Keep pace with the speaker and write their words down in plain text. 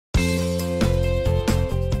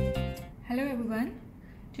everyone,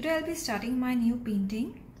 today I'll be starting my new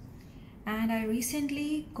painting, and I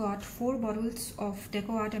recently got 4 bottles of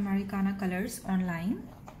DecoArt Americana colors online.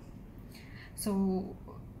 So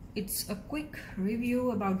it's a quick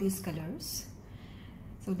review about these colors.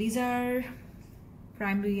 So these are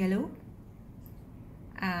primary yellow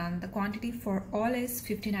and the quantity for all is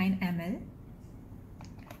 59 ml.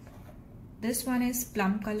 This one is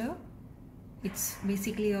plum color, it's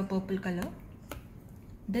basically a purple color.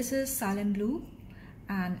 This is salmon blue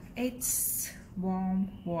and it's warm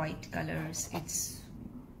white colors.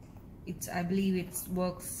 I believe it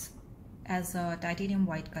works as a titanium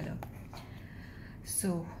white color.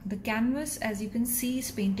 So the canvas, as you can see, is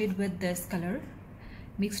painted with this color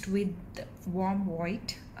mixed with warm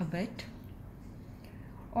white a bit.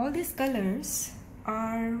 All these colors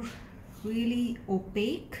are really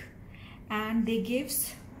opaque and they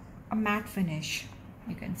gives a matte finish.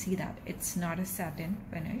 You can see that it's not a satin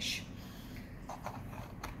finish,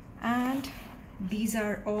 and these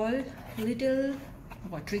are all little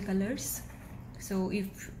watery colors. So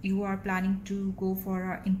if you are planning to go for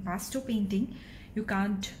an impasto painting, you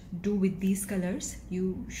can't do with these colors.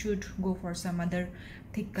 You should go for some other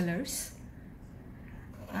thick colors,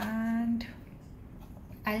 and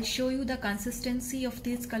I'll show you the consistency of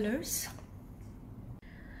these colors.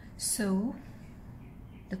 So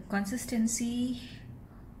the consistency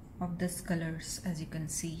of this colors, as you can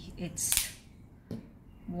see, it's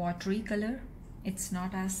watery color, it's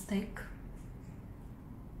not as thick.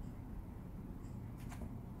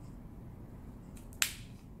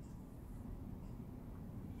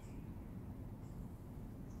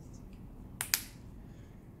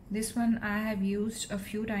 This one I have used a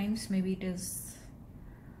few times, maybe it is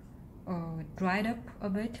dried up a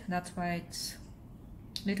bit, that's why it's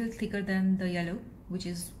little thicker than the yellow, which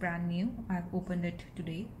is brand new. I've opened it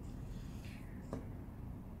today.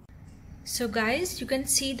 So guys, you can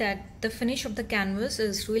see that the finish of the canvas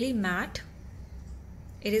is really matte.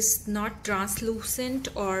 It is not translucent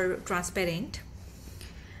or transparent,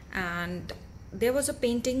 and there was a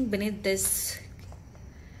painting beneath this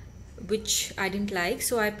which I didn't like,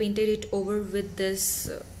 so I painted it over with this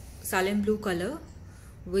salmon blue color,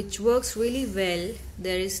 which works really well.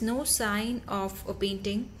 There is no sign of a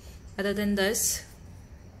painting other than this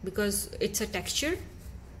because it's a texture.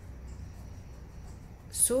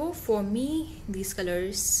 So for me, these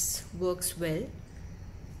colors works well,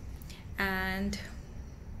 and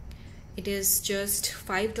it is just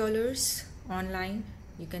 $5 online.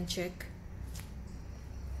 You can check.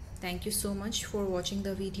 Thank you so much for watching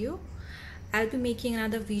the video. I'll be making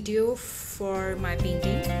another video for my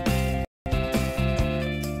painting.